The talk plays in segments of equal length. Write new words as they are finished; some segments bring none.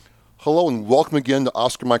Hello and welcome again to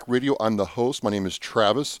Oscar Mike Radio. I'm the host. My name is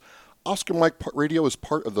Travis. Oscar Mike Radio is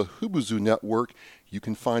part of the Hubazoo Network. You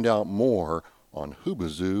can find out more on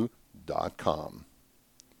hubazoo.com.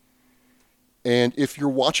 And if you're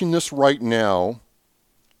watching this right now,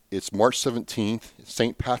 it's March 17th, it's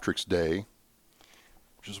St. Patrick's Day,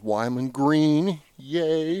 which is why I'm in green.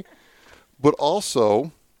 Yay. But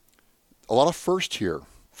also, a lot of firsts here.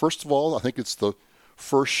 First of all, I think it's the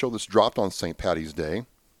first show that's dropped on St. Paddy's Day.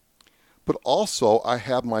 But also, I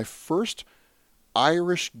have my first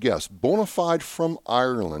Irish guest, bona fide from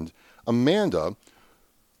Ireland, Amanda,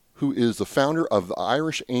 who is the founder of the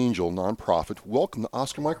Irish Angel nonprofit. Welcome to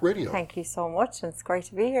Oscar Mike Radio. Thank you so much. It's great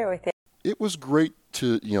to be here with you. It was great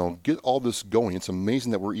to get all this going. It's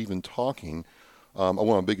amazing that we're even talking. I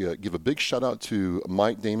want to give a big shout out to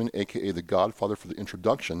Mike Damon, aka the Godfather, for the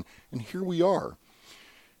introduction. And here we are.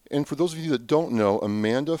 And for those of you that don't know,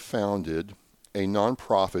 Amanda founded a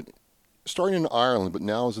nonprofit starting in Ireland, but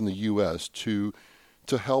now is in the U.S. to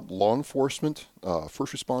help law enforcement,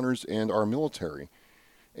 first responders, and our military.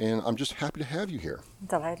 And I'm just happy to have you here.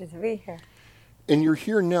 Delighted to be here. And you're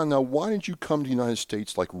here now. Now, why did you come to the United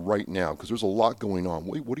States like right now? Because there's a lot going on.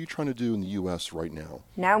 What are you trying to do in the U.S. right now?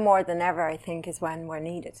 Now more than ever, I think, is when we're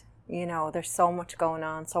needed. There's so much going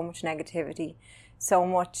on, so much negativity, so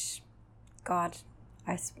much,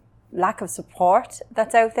 lack of support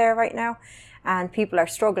that's out there right now. And people are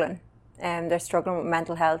struggling. They're struggling with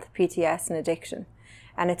mental health, PTS, and addiction.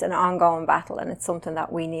 And it's an ongoing battle, and it's something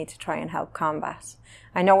that we need to try and help combat.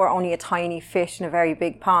 I know we're only a tiny fish in a very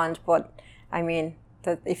big pond, but I mean,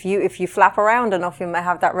 that if you flap around enough, you may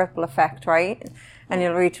have that ripple effect, right? And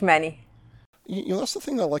you'll reach many. That's the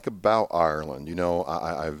thing I like about Ireland.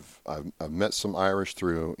 I've met some Irish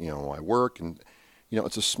through my work, and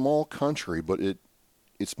it's a small country, but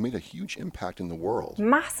it's made a huge impact in the world.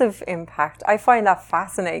 Massive impact. I find that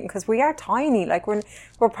fascinating because we are tiny. Like we're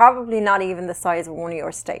probably not even the size of one of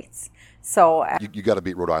your states. So you got to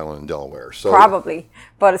beat Rhode Island and Delaware. So probably,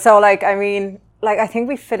 but so I think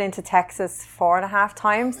we fit into Texas 4.5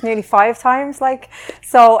 times, nearly 5 times. When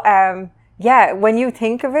you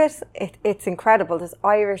think of it, it's incredible. There's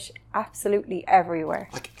Irish absolutely everywhere,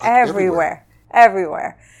 everywhere.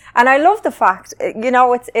 And I love the fact,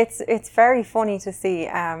 it's very funny to see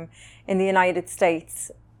in the United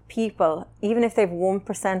States, people, even if they've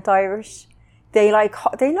 1% Irish, they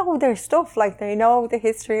know their stuff. Like they know the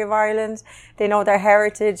history of Ireland, they know their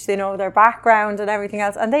heritage, they know their background and everything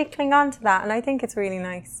else, and they cling on to that. And I think it's really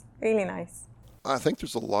nice, really nice. I think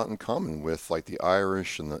there's a lot in common with like the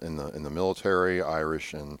Irish and in the military,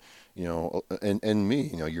 Irish and and me.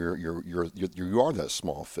 You are that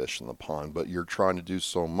small fish in the pond, but you're trying to do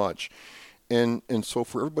so much. And so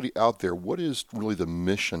for everybody out there, what is really the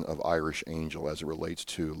mission of Irish Angel as it relates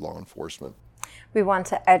to law enforcement? We want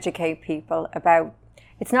to educate people about,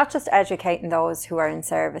 it's not just educating those who are in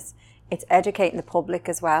service, it's educating the public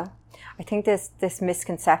as well. I think this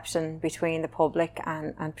misconception between the public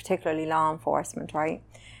and particularly law enforcement, right?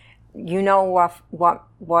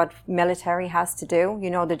 What military has to do,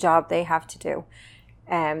 the job they have to do.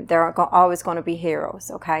 They're always going to be heroes,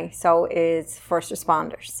 okay? So is first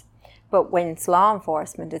responders. But when it's law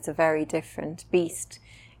enforcement, it's a very different beast.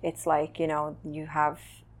 It's like, you have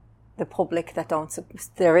the public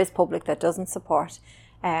there is public that doesn't support.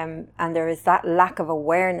 And there is that lack of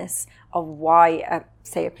awareness of why,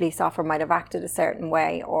 say, a police officer might have acted a certain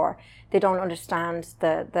way, or they don't understand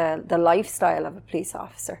the lifestyle of a police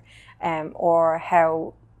officer, or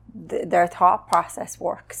how their thought process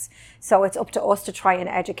works. So it's up to us to try and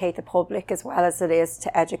educate the public as well as it is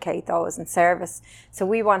to educate those in service. So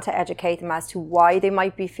we want to educate them as to why they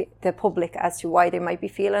might be, the public as to why they might be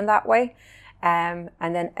feeling that way. And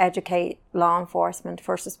then educate law enforcement,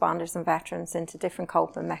 first responders and veterans into different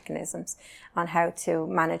coping mechanisms on how to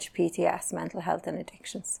manage PTS, mental health and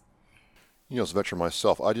addictions. As a veteran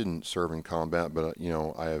myself, I didn't serve in combat, but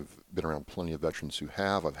I have been around plenty of veterans who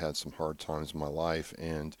have. I've had some hard times in my life,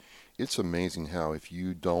 and it's amazing how if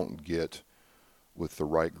you don't get with the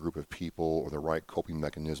right group of people or the right coping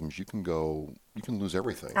mechanisms, you can lose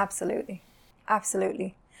everything. Absolutely.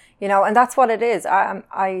 And that's what it is.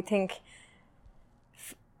 I think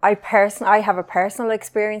I have a personal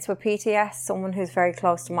experience with PTS, someone who's very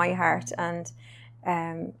close to my heart, and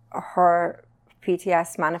her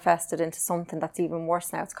PTS manifested into something that's even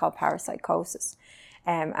worse now. It's called parapsychosis.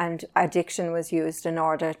 And addiction was used in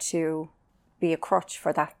order to be a crutch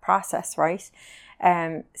for that process, right?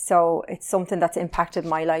 So it's something that's impacted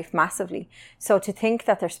my life massively. So to think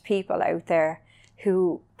that there's people out there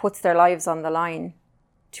who puts their lives on the line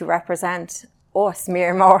to represent us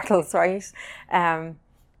mere mortals, right?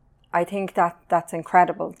 I think that's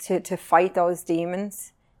incredible to fight those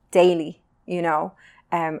demons daily, you know,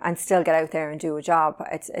 and still get out there and do a job.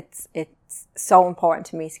 It's so important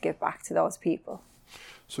to me to give back to those people.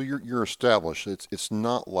 So you're established. It's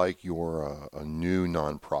not like you're a new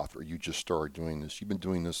nonprofit or you just started doing this. You've been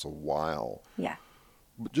doing this a while. Yeah.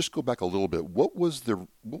 But just go back a little bit. What was the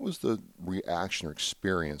reaction or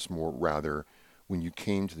experience, more rather, when you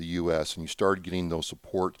came to the U.S. and you started getting those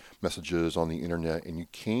support messages on the internet, and you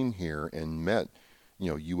came here and met,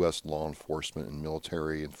 U.S. law enforcement and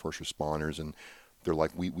military and first responders, and they're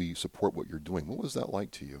like, we support what you're doing. What was that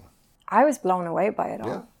like to you? I was blown away by it all.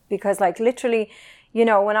 Yeah. Because, like, literally,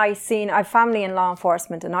 when I've family in law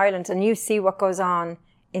enforcement in Ireland, and you see what goes on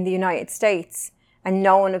in the United States, and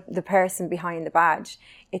knowing the person behind the badge,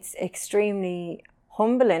 it's extremely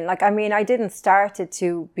humbling. Like, I mean, I didn't start it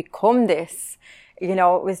to become this. It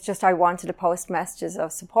was just I wanted to post messages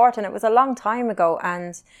of support, and it was a long time ago.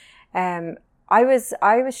 And I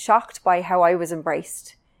was shocked by how I was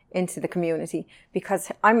embraced into the community,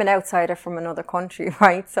 because I'm an outsider from another country,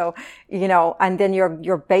 right? So, and then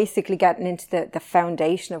you're basically getting into the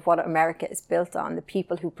foundation of what America is built on, the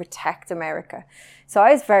people who protect America. So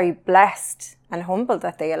I was very blessed and humbled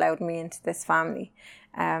that they allowed me into this family.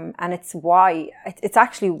 And it's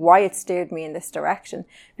actually why it steered me in this direction,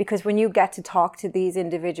 because when you get to talk to these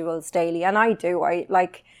individuals daily, and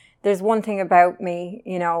there's one thing about me,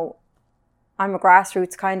 I'm a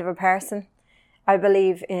grassroots kind of a person. I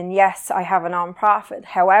believe in, yes, I have a non-profit.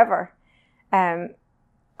 However,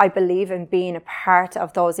 I believe in being a part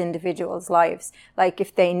of those individuals' lives. Like,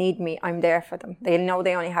 if they need me, I'm there for them. They know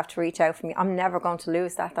they only have to reach out for me. I'm never going to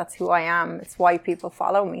lose that. That's who I am. It's why people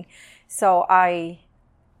follow me. So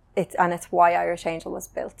it's why Irish Angel was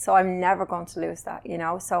built. So I'm never going to lose that,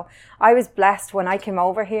 So I was blessed when I came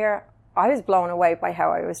over here. I was blown away by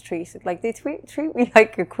how I was treated. Like, they treat me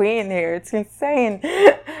like a queen here. It's insane.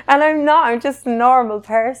 And I'm not. I'm just a normal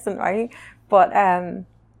person, right? But I'm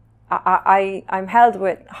held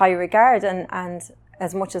with high regard, and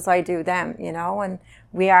as much as I do them, and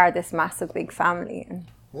we are this massive big family, and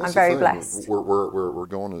I'm very blessed.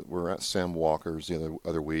 We're at Sam Walker's the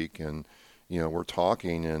other week, and we're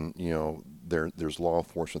talking, and there's law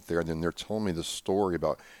enforcement there, and then they're telling me this story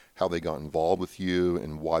about how they got involved with you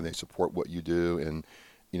and why they support what you do, and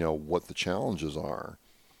what the challenges are.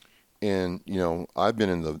 And I've been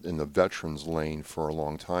in the veterans lane for a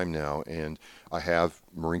long time now, and I have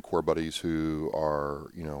Marine Corps buddies who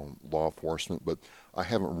are law enforcement, but I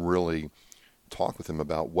haven't really talked with them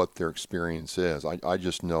about what their experience is. I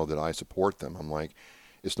just know that I support them. I'm like,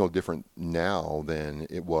 it's no different now than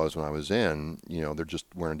it was when I was in. They're just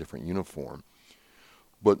wearing a different uniform.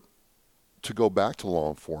 But to go back to law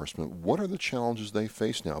enforcement, what are the challenges they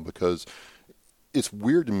face now? Because it's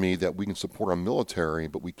weird to me that we can support our military,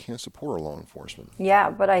 but we can't support our law enforcement. Yeah,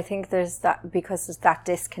 but I think there's that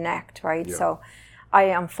disconnect, right? Yeah. So I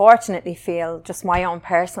unfortunately feel, just my own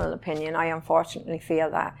personal opinion, I unfortunately feel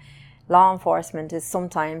that law enforcement is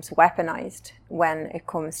sometimes weaponized when it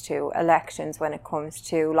comes to elections, when it comes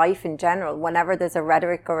to life in general. Whenever there's a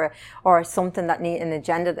rhetoric or something an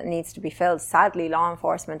agenda that needs to be filled, sadly, law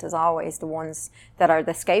enforcement is always the ones that are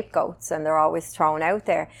the scapegoats, and they're always thrown out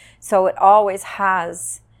there. So it always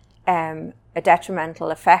has a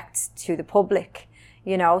detrimental effect to the public,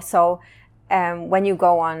 So when you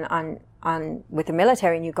go on with the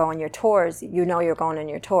military and you go on your tours, you're going on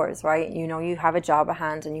your tours, right? You have a job at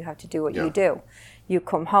hand and you have to do what you do. You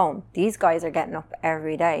come home. These guys are getting up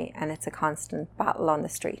every day, and it's a constant battle on the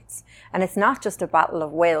streets. And it's not just a battle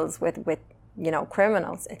of wills with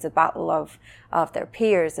criminals. It's a battle of their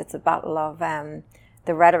peers. It's a battle of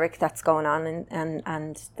the rhetoric that's going on,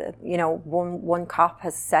 and one cop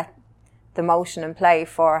has set the motion in play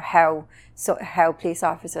for how police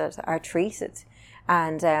officers are treated,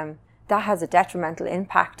 and that has a detrimental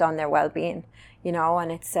impact on their well-being,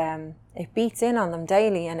 and it beats in on them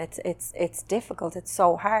daily, and it's difficult. It's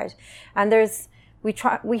so hard, and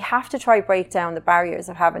we have to try break down the barriers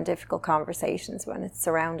of having difficult conversations when it's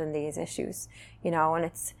surrounding these issues, and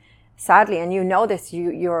it's sadly, and this,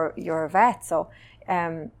 you're a vet, so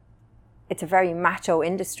it's a very macho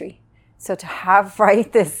industry. So to have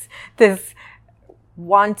this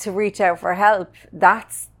want to reach out for help,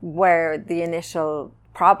 that's where the initial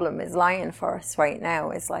problem is lying for us right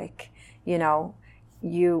now. Is like,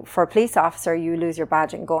 for a police officer, you lose your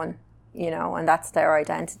badge and gun, and that's their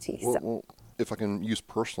identity. Well, if I can use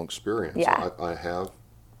personal experience, yeah. I have,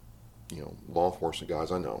 law enforcement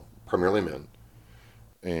guys I know, primarily men,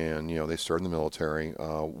 and, they served in the military.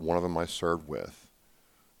 One of them I served with,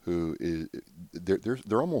 who is,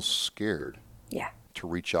 they're almost scared. Yeah. to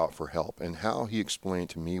reach out for help. And how he explained it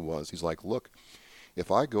to me was, he's like, look,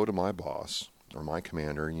 if I go to my boss or my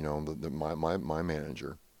commander, my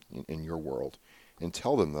manager in your world, and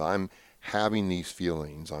tell them that I'm having these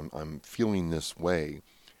feelings, I'm feeling this way,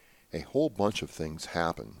 a whole bunch of things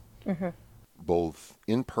happen, both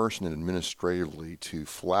in person and administratively, to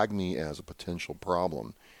flag me as a potential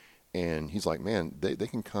problem. And he's like, man, they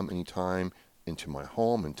can come anytime into my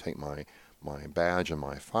home and take my badge and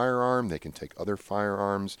my firearm. They can take other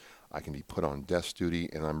firearms. I can be put on desk duty,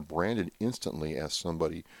 and I'm branded instantly as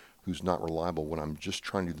somebody who's not reliable when I'm just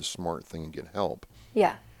trying to do the smart thing and get help.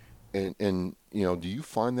 Yeah. And do you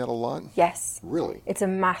find that a lot? Yes. Really? It is a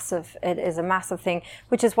massive thing,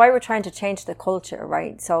 which is why we're trying to change the culture,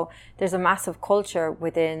 right? So there's a massive culture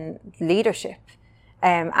within leadership.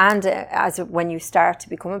 When you start to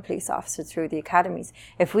become a police officer through the academies,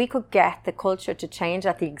 if we could get the culture to change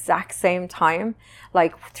at the exact same time,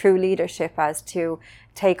 like through leadership, as to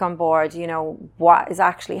take on board, what is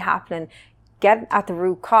actually happening, get at the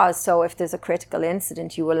root cause. So if there's a critical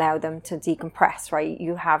incident, you allow them to decompress, right?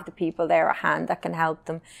 You have the people there at hand that can help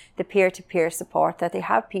them, the peer-to-peer support, that they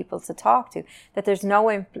have people to talk to, that there's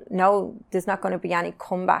there's not going to be any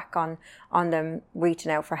comeback on them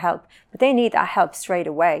reaching out for help. But they need that help straight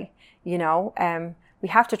away, We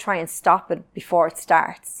have to try and stop it before it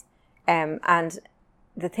starts. And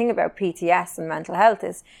the thing about PTS and mental health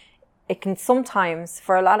is it can sometimes,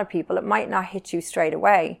 for a lot of people, it might not hit you straight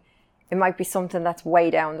away. It might be something that's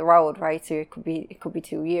way down the road, right? So it could be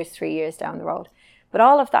 2 years, 3 years down the road. But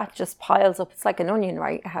all of that just piles up. It's like an onion,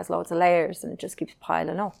 right? It has loads of layers and it just keeps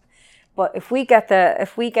piling up. But if we get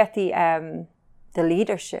the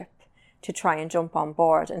leadership to try and jump on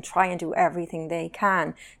board and try and do everything they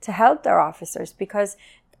can to help their officers, because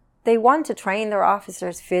they want to train their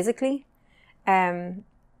officers physically, and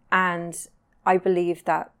I believe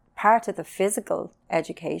that part of the physical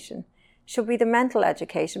education should be the mental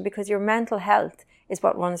education, because your mental health is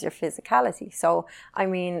what runs your physicality. So,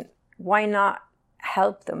 why not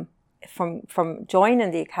help them from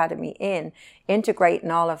joining the academy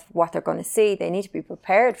integrating all of what they're going to see? They need to be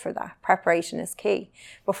prepared for that. Preparation is key.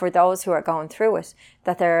 But for those who are going through it,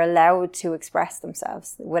 that they're allowed to express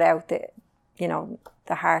themselves without the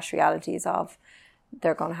harsh realities of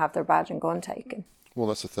they're going to have their badge and gun taken. Well,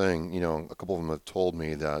 that's the thing. A couple of them have told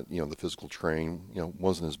me that, the physical training,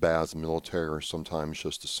 wasn't as bad as the military, or sometimes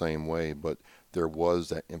just the same way, but there was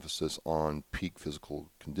that emphasis on peak physical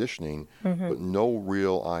conditioning, but no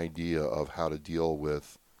real idea of how to deal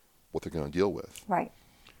with what they're going to deal with. Right.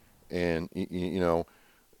 And,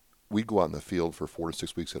 we go out in the field for 4 to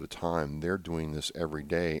 6 weeks at a time. They're doing this every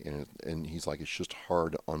day, and he's like, it's just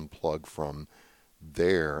hard to unplug from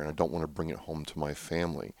there, and I don't want to bring it home to my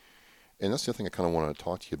family. And that's the other thing I kind of want to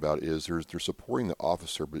talk to you about is they're supporting the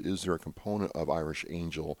officer, but is there a component of Irish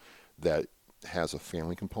Angel that has a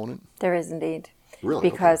family component? There is indeed. Really?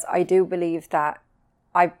 Because okay. I do believe that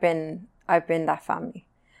I've been that family.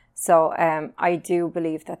 So I do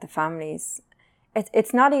believe that the families,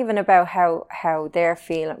 it's not even about how they're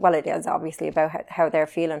feeling. Well, it is obviously about how they're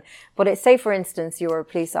feeling. But say, for instance, you're a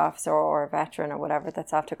police officer or a veteran or whatever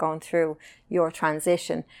that's after going through your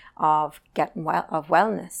transition of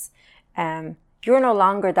wellness. You're no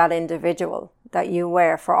longer that individual that you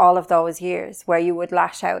were for all of those years, where you would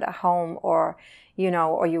lash out at home, or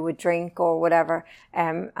you would drink or whatever.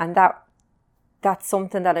 And that's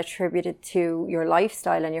something that attributed to your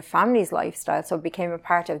lifestyle and your family's lifestyle. So it became a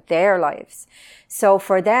part of their lives. So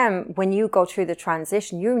for them, when you go through the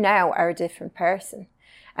transition, you now are a different person,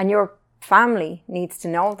 and your family needs to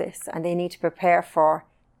know this, and they need to prepare for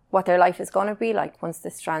what their life is going to be like once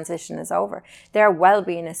this transition is over. Their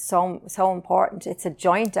well-being is so important. It's a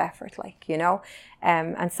joint effort,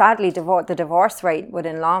 and sadly, the divorce rate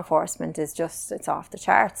within law enforcement is it's off the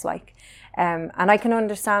charts, and I can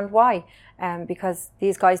understand why, because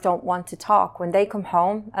these guys don't want to talk when they come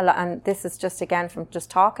home. And this is just again from just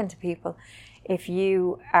talking to people. If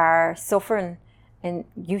you are suffering and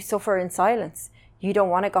you suffer in silence, you don't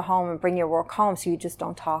want to go home and bring your work home, so you just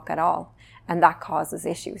don't talk at all. And that causes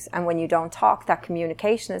issues. And when you don't talk, that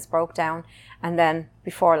communication is broke down. And then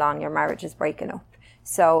before long, your marriage is breaking up.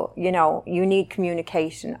 So, you need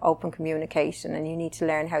communication, open communication, and you need to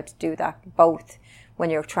learn how to do that both when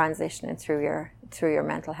you're transitioning through your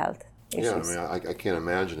mental health issues. Yeah, I can't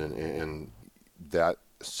imagine. And that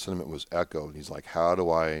sentiment was echoed. He's like, how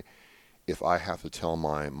do if I have to tell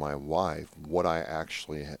my wife what I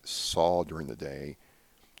actually saw during the day,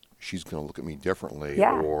 she's going to look at me differently,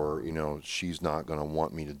 Yeah. or she's not going to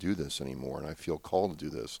want me to do this anymore, and I feel called to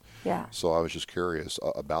do this. Yeah. So I was just curious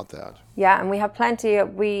about that. Yeah, and we have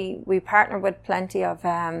we partner with plenty of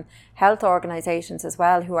health organisations as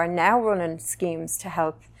well who are now running schemes to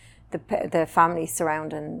help the families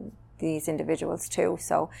surrounding these individuals too.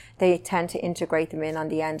 So they tend to integrate them in on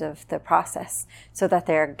the end of the process so that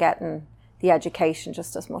they're getting the education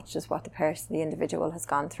just as much as what the individual has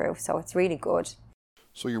gone through. So it's really good.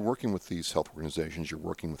 So you're working with these health organizations, you're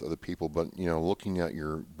working with other people, but looking at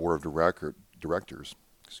your board of directors,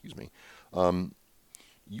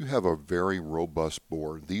 you have a very robust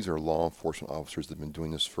board. These are law enforcement officers that have been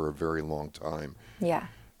doing this for a very long time. Yeah.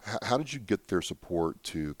 How did you get their support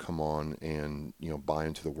to come on and buy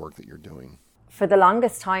into the work that you're doing? For the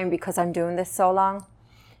longest time, because I'm doing this so long,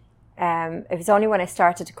 it was only when I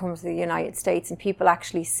started to come to the United States and people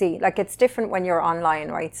actually see, like, it's different when you're online,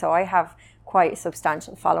 right? So I have quite a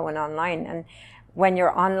substantial following online, and when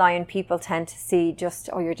you're online, people tend to see just,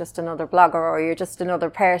 oh, you're just another blogger, or you're just another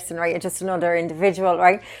person, right? You're just another individual,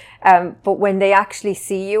 right? But when they actually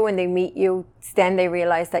see you and they meet you, then they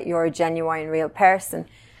realize that you're a genuine, real person.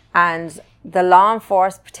 And the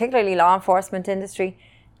particularly law enforcement industry,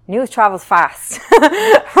 news travels fast,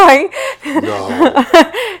 right? No.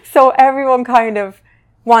 So everyone kind of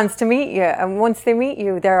wants to meet you, and once they meet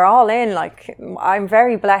you, they're all in. Like, I'm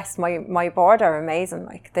very blessed. My board are amazing.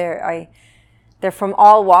 Like, they're from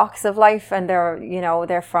all walks of life, and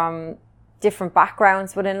they're from different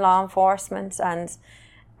backgrounds within law enforcement,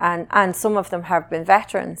 and some of them have been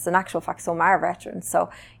veterans. In actual fact, some are veterans. So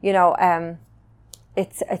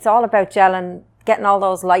it's all about gelling, getting all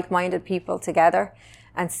those like-minded people together,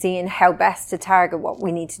 and seeing how best to target what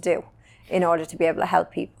we need to do in order to be able to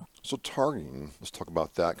help people. So targeting, let's talk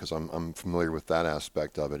about that, because I'm familiar with that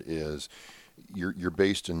aspect of it. Is you're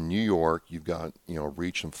based in New York, you've got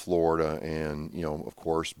reach in Florida, and of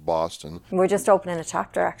course Boston. We're just opening a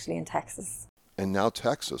chapter actually in Texas. And now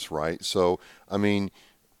Texas, right? So I mean,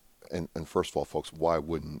 and first of all, folks, why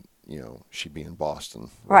wouldn't she be in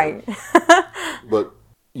Boston? Right. But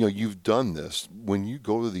you've done this. When you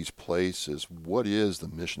go to these places, what is the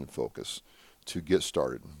mission focus to get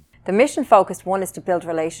started? The mission focus, one, is to build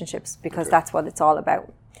relationships, because that's what it's all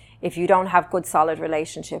about. If you don't have good, solid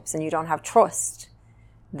relationships and you don't have trust,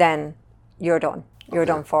 then you're done. You're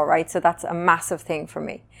done for, right? So that's a massive thing for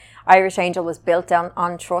me. Irish Angel was built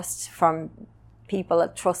on trust, from people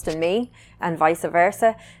that trust in me and vice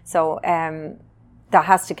versa. So that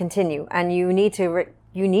has to continue, and you need to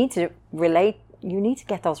relate. You need to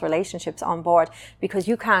get those relationships on board, because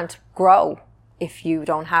you can't grow if you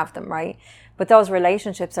don't have them, right? But those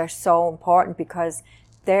relationships are so important, because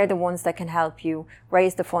they're the ones that can help you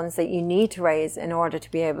raise the funds that you need to raise in order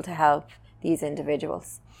to be able to help these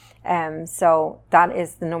individuals. So that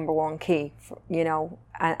is the number one key,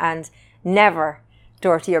 and never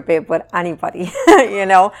dirty your bib with anybody,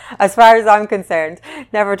 as far as I'm concerned,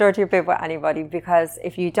 never dirty your bib with anybody, because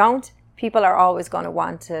if you don't, people are always going to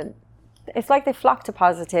want to, it's like they flock to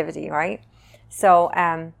positivity, right? So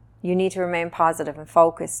you need to remain positive and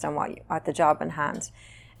focused on at the job in hand.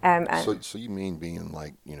 So you mean being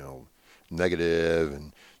like, negative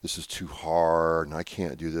and this is too hard and I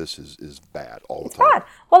can't do this is bad all the time? It's bad.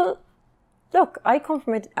 Well, look, I come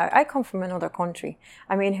from another country.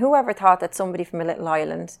 I mean, whoever thought that somebody from a little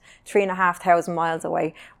island 3,500 miles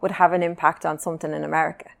away would have an impact on something in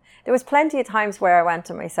America? There was plenty of times where I went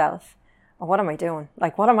to myself, oh, what am I doing?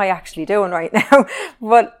 Like, what am I actually doing right now?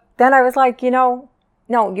 But then I was like, no,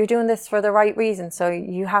 you're doing this for the right reason. So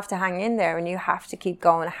you have to hang in there and you have to keep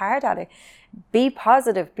going hard at it. Be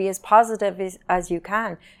positive. Be as positive as you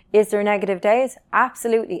can. Is there negative days?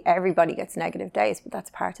 Absolutely. Everybody gets negative days, but that's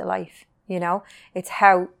part of life. It's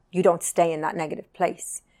how you don't stay in that negative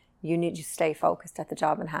place. You need to stay focused at the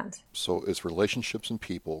job in hand. So it's relationships and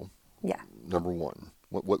people. Yeah. Number one.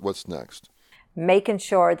 What's next? Making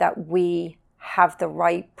sure that we have the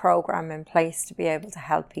right program in place to be able to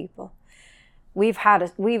help people. We've had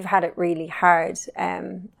it really hard.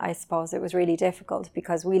 I suppose it was really difficult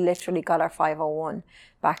because we literally got our 501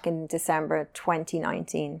 back in December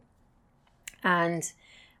 2019. And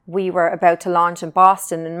we were about to launch in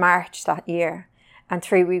Boston in March that year. And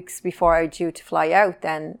 3 weeks before I was due to fly out,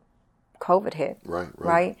 then COVID hit.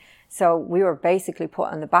 Right. So we were basically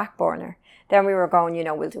put on the back burner. Then we were going,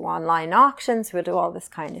 we'll do online auctions, we'll do all this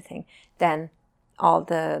kind of thing. Then all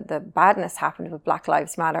the badness happened with Black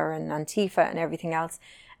Lives Matter and Antifa and everything else,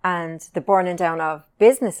 and the burning down of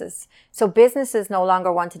businesses. So businesses no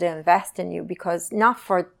longer wanted to invest in you because not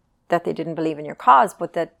for that they didn't believe in your cause,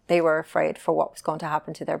 but that they were afraid for what was going to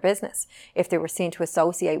happen to their business if they were seen to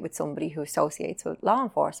associate with somebody who associates with law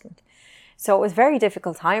enforcement. So it was a very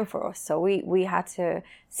difficult time for us. So we had to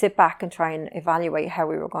sit back and try and evaluate how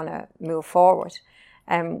we were going to move forward.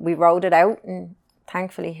 We wrote it out, and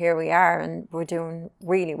thankfully here we are, and we're doing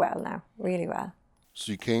really well now, really well.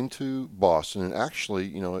 So you came to Boston, and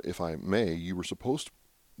actually, if I may, you were supposed to,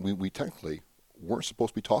 we technically weren't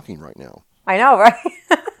supposed to be talking right now. I know, right?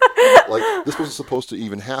 Like, this wasn't supposed to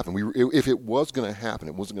even happen. If it was going to happen,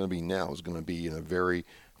 it wasn't going to be now. It was going to be in a very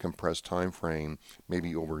compressed time frame,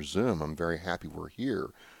 maybe over Zoom. I'm very happy we're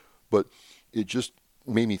here. But it just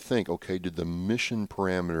made me think, okay, did the mission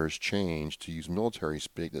parameters change, to use military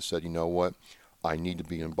speak, that said, you know what, I need to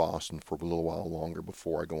be in Boston for a little while longer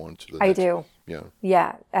before I go on to the next. I do. Yeah.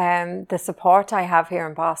 Yeah. The support I have here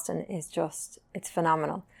in Boston is just, it's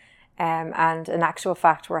phenomenal. And in actual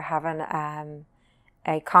fact, we're having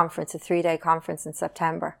a conference, a 3-day conference in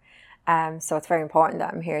September. So it's very important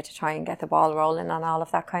that I'm here to try and get the ball rolling on all of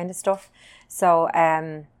that kind of stuff. So,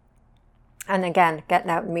 and again, getting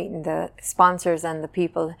out and meeting the sponsors and the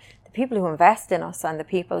people who invest in us and the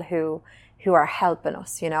people who are helping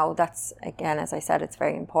us, that's, again, as I said, it's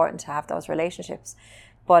very important to have those relationships.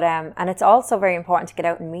 But, and it's also very important to get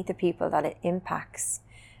out and meet the people that it impacts.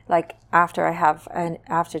 Like after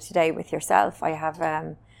today with yourself,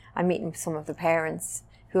 I'm meeting with some of the parents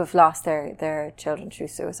who have lost their children through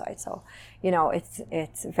suicide. So,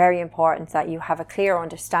 it's very important that you have a clear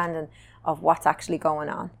understanding of what's actually going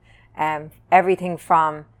on. Everything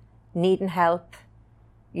from needing help,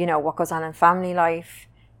 what goes on in family life,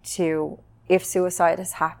 to if suicide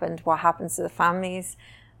has happened, what happens to the families.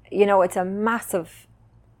 Irish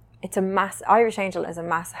Angel has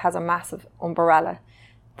a massive umbrella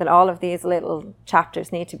that all of these little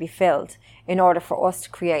chapters need to be filled in order for us to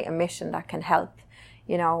create a mission that can help.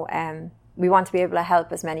 We want to be able to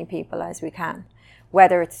help as many people as we can,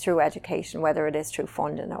 whether it's through education, whether it is through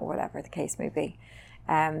funding, or whatever the case may be.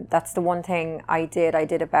 That's the one thing I did. I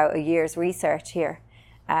did about a year's research here,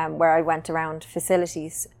 where I went around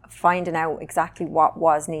facilities finding out exactly what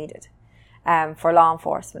was needed for law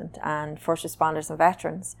enforcement and first responders and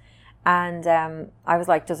veterans. And I was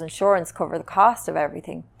like, does insurance cover the cost of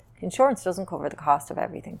everything? Insurance doesn't cover the cost of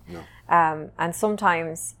everything. No. And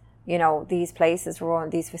sometimes, these places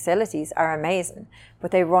these facilities are amazing,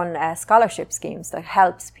 but they run scholarship schemes that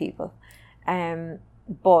helps people.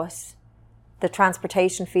 But the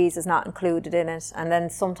transportation fees is not included in it. And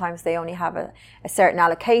then sometimes they only have a certain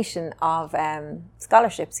allocation of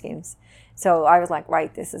scholarship schemes. So I was like,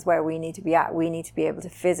 right, this is where we need to be at. We need to be able to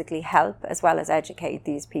physically help as well as educate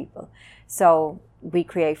these people. So we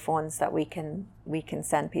create funds that we can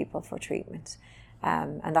send people for treatment.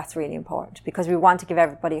 And that's really important because we want to give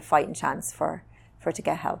everybody a fighting chance for to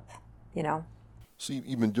get help, So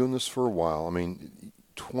you've been doing this for a while. I mean,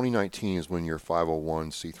 2019 is when your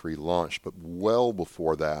 501c3 launched, but well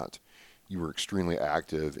before that, you were extremely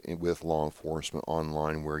active with law enforcement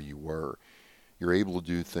online where you were. You're able to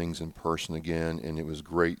do things in person again, and it was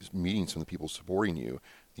great meeting some of the people supporting you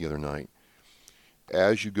the other night.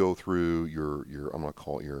 As you go through your I'm going to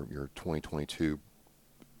call it your 2022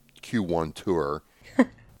 Q1 tour,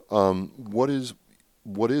 what is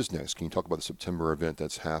next? Can you talk about the September event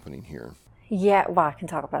that's happening here? Yeah, well, I can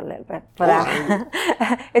talk about it a little bit, but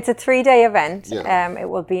it's a 3-day event. Yeah. It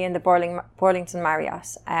will be in the Burlington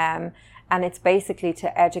Marriott, and it's basically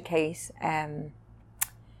to educate. I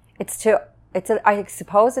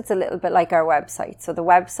suppose it's a little bit like our website. So the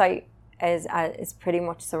website is pretty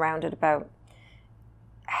much surrounded about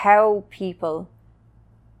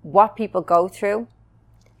what people go through,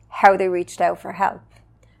 how they reached out for help,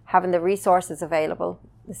 having the resources available,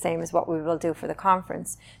 the same as what we will do for the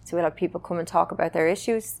conference. So we'll have people come and talk about their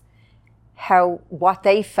issues, what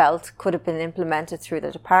they felt could have been implemented through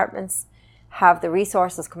the departments, have the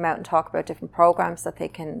resources come out and talk about different programs that they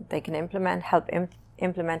can implement,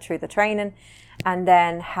 implement through the training, and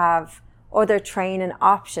then have other training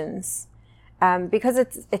options because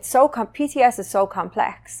PTS is so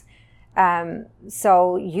complex.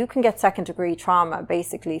 So you can get second degree trauma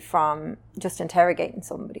basically from just interrogating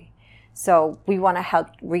somebody. So we want to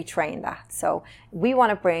help retrain that. So we want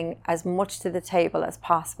to bring as much to the table as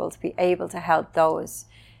possible to be able to help those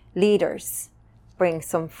leaders bring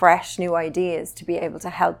some fresh new ideas to be able to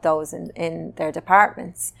help those in their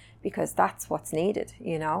departments, because that's what's needed,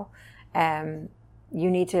 You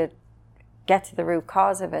need to get to the root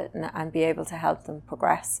cause of it and be able to help them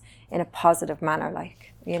progress in a positive manner,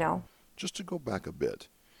 Just to go back a bit,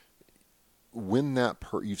 when that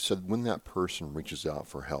person reaches out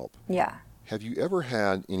for help, yeah, Have you ever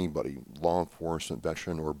had anybody, law enforcement,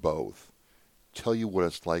 veteran, or both, tell you what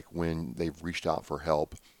it's like when they've reached out for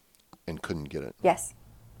help and couldn't get it? Yes.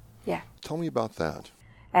 Yeah. Tell me about that.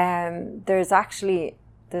 There's actually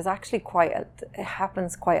it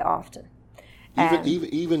happens quite often.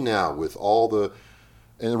 Even now with all the,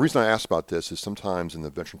 and the reason I asked about this is sometimes in the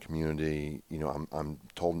veteran community, I'm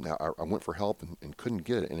told now I went for help and couldn't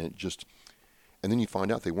get it, and it just, and then you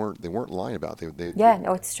find out they weren't lying about it.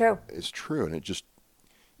 No, it's true. It's true, and it's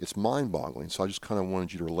mind-boggling. So I just kind of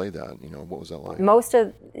wanted you to relay that. What was that like?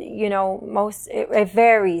 It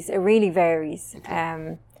varies. It really varies.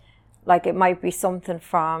 Okay. Like it might be something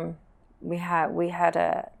from we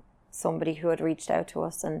had somebody who had reached out to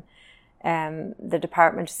us, and the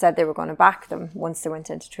department said they were going to back them once they went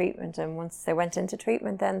into treatment, and once they went into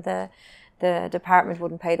treatment, then the department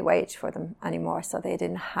wouldn't pay the wage for them anymore, so they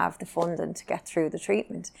didn't have the funding to get through the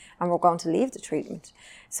treatment, and were going to leave the treatment.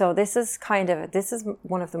 So this is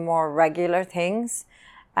one of the more regular things.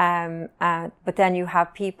 But then you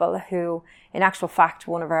have people who, in actual fact,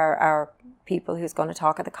 one of our people who's going to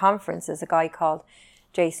talk at the conference is a guy called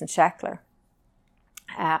Jason Scheckler.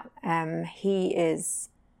 He is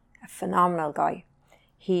a phenomenal guy.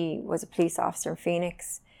 He was a police officer in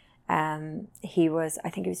Phoenix. I think he was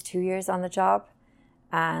 2 years on the job,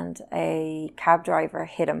 and a cab driver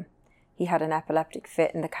hit him. He had an epileptic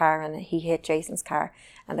fit in the car, and he hit Jason's car,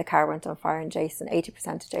 and the car went on fire, and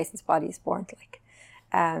 80% of Jason's body is burnt.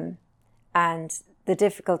 And the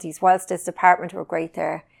difficulties, whilst this department were great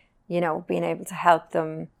there, being able to help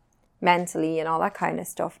them mentally and all that kind of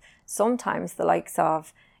stuff, sometimes the likes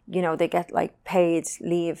of, they get like paid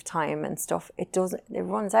leave time and stuff, it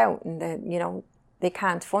runs out, and they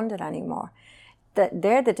can't fund it anymore.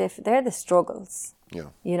 They're the struggles.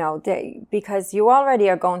 Yeah. Because you already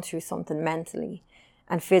are going through something mentally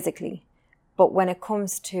and physically, but when it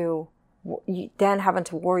comes to you then having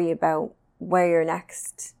to worry about where your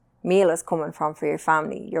next meal is coming from for your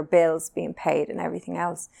family, your bills being paid and everything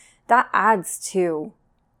else, that adds to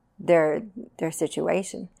their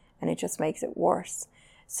situation, and it just makes it worse.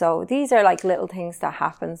 So these are like little things that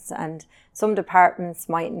happens, and some departments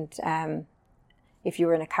mightn't, if you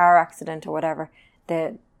were in a car accident or whatever,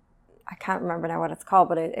 I can't remember now what it's called,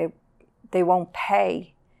 but they won't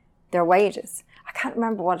pay their wages. I can't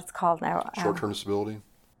remember what it's called now. Short-term disability?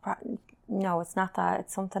 No, it's not that.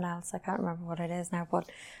 It's something else. I can't remember what it is now. But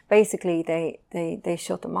basically, they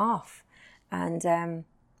shut them off, and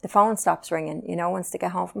the phone stops ringing. Once they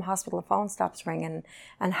get home from hospital, the phone stops ringing,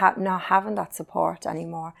 and not having that support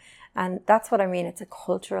anymore. And that's what I mean. It's a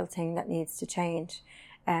cultural thing that needs to change.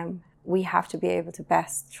 We have to be able to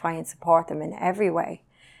best try and support them in every way.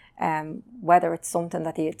 Whether it's something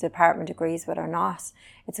that the department agrees with or not,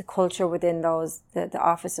 it's a culture within the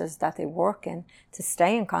offices that they work in to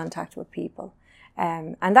stay in contact with people.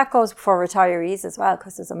 And that goes for retirees as well,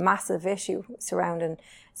 because there's a massive issue surrounding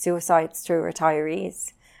suicides through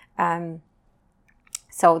retirees.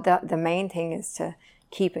 So the main thing is to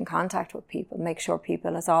keep in contact with people, make sure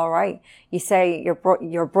people is all right. You say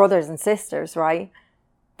your brothers and sisters, right?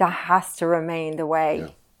 That has to remain the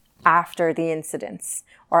way after the incidents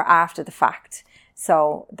or after the fact.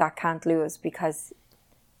 So that can't lose, because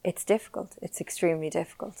it's difficult. It's extremely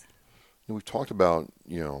difficult. We've talked about,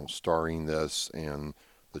 starting this and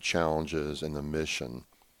the challenges and the mission.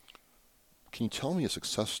 Can you tell me a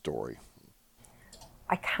success story?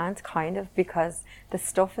 I can't, because the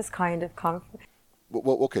stuff is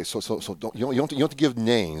Well, okay, so don't, you don't have to give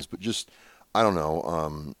names, but just, I don't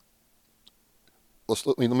know,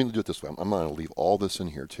 let me do it this way. I'm going to leave all this in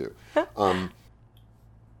here too.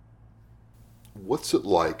 What's it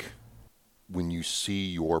like when you see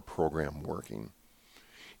your program working?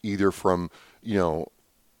 Either from, one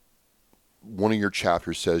of your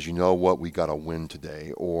chapters says, what, we got to win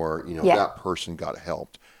today, or, that person got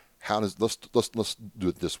helped. How does, let's do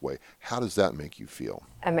it this way. How does that make you feel?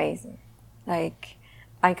 Amazing. Like,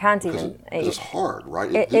 I can't even. It's hard,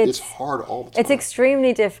 right? It's hard all the time. It's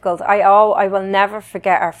extremely difficult. I will never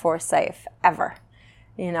forget our first safe, ever.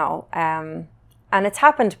 And it's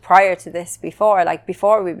happened prior to this before, like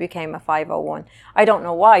before we became a 501. I don't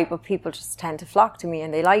know why, but people just tend to flock to me,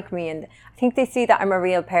 and they like me, and I think they see that I'm a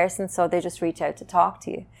real person, so they just reach out to talk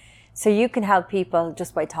to you. So you can help people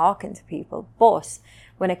just by talking to people. But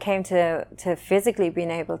when it came to physically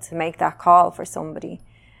being able to make that call for somebody,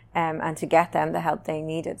 and to get them the help they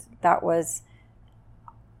needed, that was,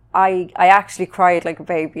 I actually cried like a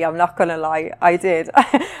baby. I'm not going to lie. I did.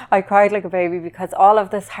 I cried like a baby, because all of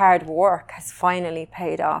this hard work has finally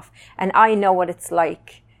paid off. And I know what it's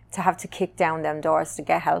like to have to kick down them doors to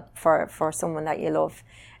get help for someone that you love.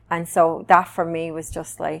 And so that for me was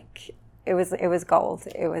just like, it was gold.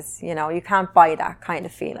 It was, you know, you can't buy that kind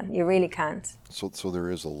of feeling. You really can't. So there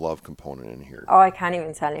is a love component in here. Oh, I can't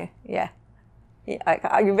even tell you. Yeah.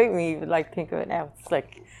 You make me even like think of it now. It's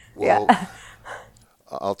like, Well, yeah.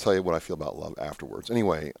 I'll tell you what I feel about love afterwards.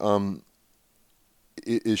 Anyway,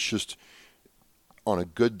 it's just on a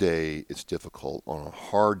good day, it's difficult. On a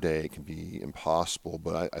hard day, it can be impossible.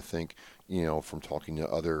 But I think, you know, from talking to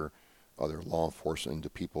other law enforcement and to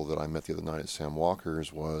people that I met the other night at Sam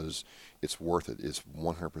Walker's, was it's worth it. It's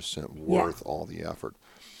 100% worth all the effort.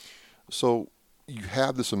 So you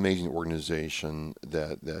have this amazing organization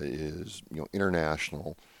that is, you know,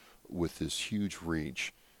 international with this huge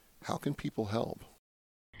reach. How can people help?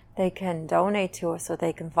 They can donate to us or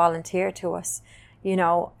they can volunteer to us, you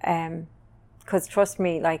know, because trust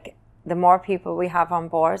me, like the more people we have on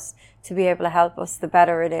board to be able to help us, the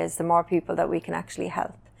better it is, the more people that we can actually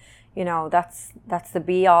help. You know, that's the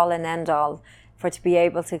be all and end all, for to be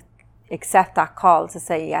able to accept that call to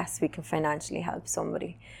say, yes, we can financially help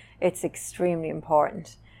somebody. It's extremely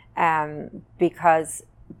important, because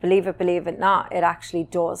believe it not, it actually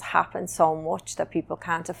does happen so much that people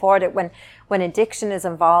can't afford it. When addiction is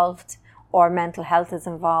involved or mental health is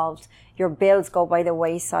involved, your bills go by the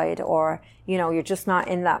wayside, or, you know, you're just not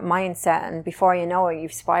in that mindset, and before you know it,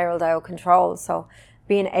 you've spiraled out of control. So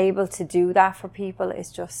being able to do that for people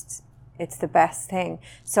is just, it's the best thing.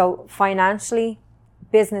 So financially,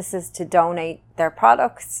 businesses to donate their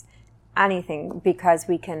products, anything, because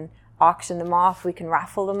we can auction them off, we can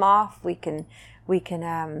raffle them off, we can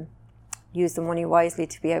use the money wisely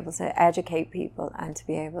to be able to educate people and to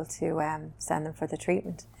be able to send them for the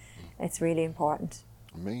treatment. It's really important.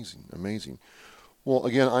 Amazing. Well,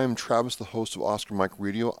 again, I am Travis, the host of Oscar Mike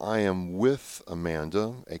Radio. I am with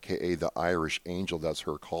Amanda, aka the Irish Angel. That's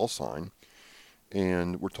her call sign.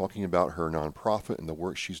 And we're talking about her nonprofit and the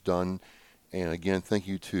work she's done. And again, thank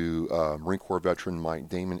you to Marine Corps veteran Mike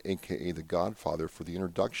Damon, aka the Godfather, for the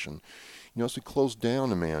introduction. You know, as we close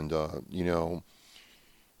down, Amanda, you know,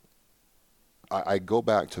 I go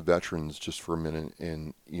back to veterans just for a minute,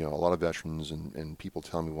 and, you know, a lot of veterans and people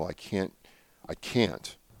tell me, well, I can't.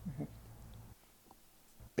 Mm-hmm.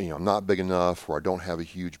 You know, I'm not big enough, or I don't have a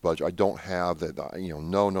huge budget. I don't have that, you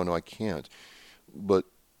know, no, I can't. But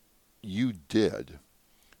you did.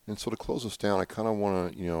 And so to close us down, I kind of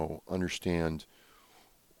want to, you know, understand,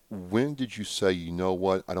 when did you say, you know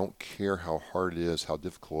what, I don't care how hard it is, how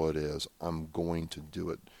difficult it is, I'm going to do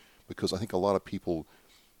it? Because I think a lot of people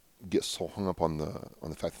get so hung up on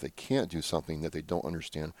the fact that they can't do something that they don't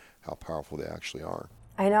understand how powerful they actually are.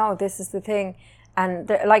 I know, this is the thing. And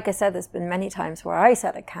there, like I said, there's been many times where I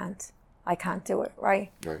said I can't do it,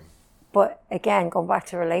 right? Right. But again, going back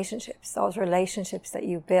to relationships, those relationships that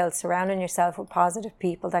you build, surrounding yourself with positive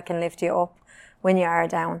people that can lift you up when you are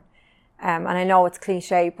down. And I know it's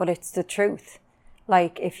cliche, but it's the truth.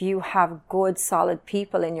 Like, if you have good, solid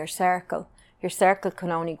people in your circle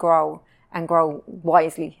can only grow and grow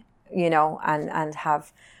wisely, you know, and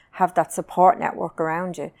have that support network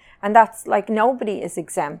around you. And that's like, nobody is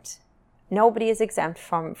exempt. Nobody is exempt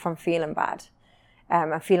from feeling bad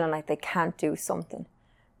and feeling like they can't do something.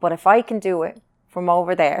 But if I can do it from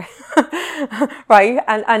over there, right,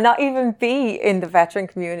 and not even be in the veteran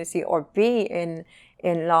community or be in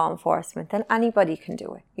law enforcement, then anybody can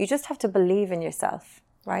do it. You just have to believe in yourself,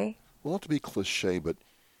 right? Well, not to be cliche, but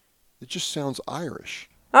it just sounds Irish.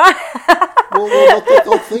 well,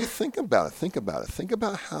 think about it. Think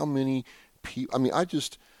about how many people. I mean, I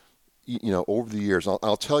just, you know, over the years,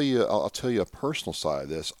 I'll tell you a personal side of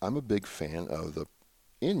this. I'm a big fan of the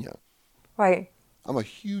Enya. Right. I'm a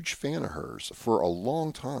huge fan of hers for a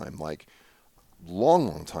long time, like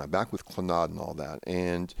long time, back with Clannad and all that.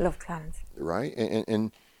 And love Clannad. Right?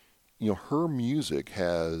 And you know, her music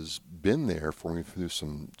has been there for me through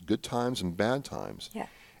some good times and bad times. Yeah.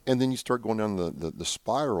 And then you start going down the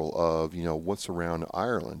spiral of, you know, what's around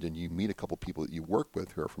Ireland, and you meet a couple people that you work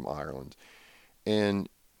with who are from Ireland. And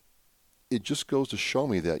it just goes to show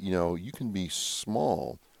me that, you know, you can be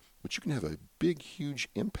small, but you can have a big, huge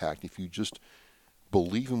impact if you just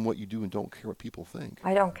believe in what you do and don't care what people think.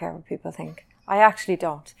 I don't care what people think. I actually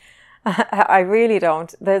don't. I really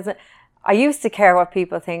don't. I used to care what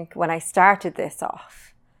people think when I started this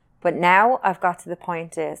off. But now I've got to the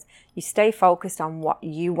point is you stay focused on what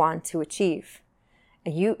you want to achieve.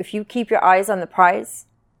 And if you keep your eyes on the prize,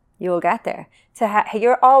 you'll get there.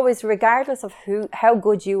 You're always, regardless of how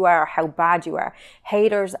good you are, how bad you are,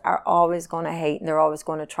 haters are always going to hate, and they're always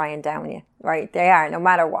going to try and down you, right? They are, no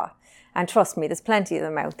matter what. And trust me, there's plenty of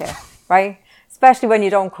them out there, right? Especially when you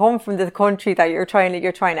don't come from the country that you're trying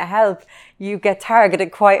to help, you get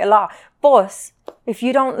targeted quite a lot. But if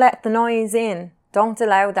you don't let the noise in, Don't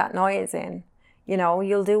allow that noise in. You know,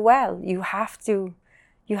 you'll do well. You have to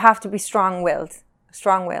be strong-willed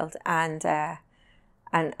and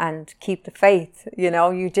keep the faith. You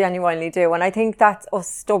know, you genuinely do. And I think that's us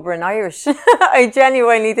stubborn Irish. I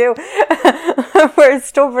genuinely do. We're as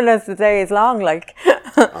stubborn as the day is long, like.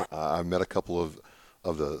 I met a couple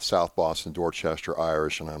of the South Boston, Dorchester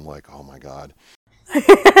Irish, and I'm like, oh my God.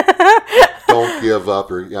 Don't give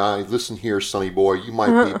up. Or listen here, sonny boy, you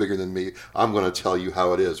might be bigger than me. I'm going to tell you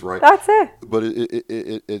how it is, right? That's it. But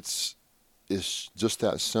it's just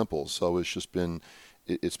that simple. So it's been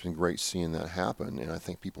great seeing that happen, and I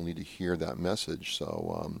think people need to hear that message.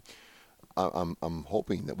 So I'm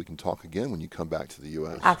hoping that we can talk again when you come back to the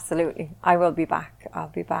U.S. Absolutely, I will be back. I'll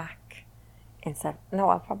be back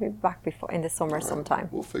I'll probably be back in the summer sometime.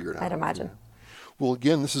 We'll figure it out. I'd imagine. Yeah. Well,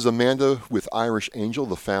 again, this is Amanda with Irish Angel,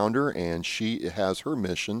 the founder, and she has her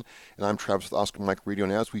mission. And I'm Travis with Oscar Mike Radio.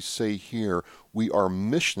 And as we say here, we are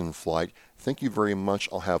mission in flight. Thank you very much.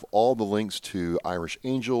 I'll have all the links to Irish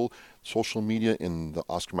Angel, social media in the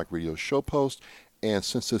Oscar Mike Radio show post. And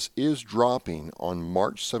since this is dropping on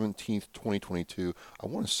March 17th, 2022, I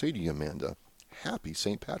want to say to you, Amanda, happy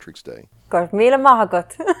St. Patrick's Day. Gort míle maith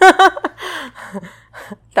agat.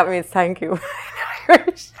 That means thank you in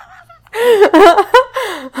Irish.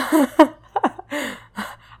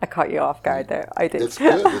 I caught you off guard there. I did. It's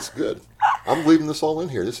good. It's good. I'm leaving this all in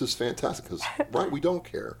here. This is fantastic because, right, we don't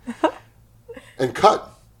care. And cut.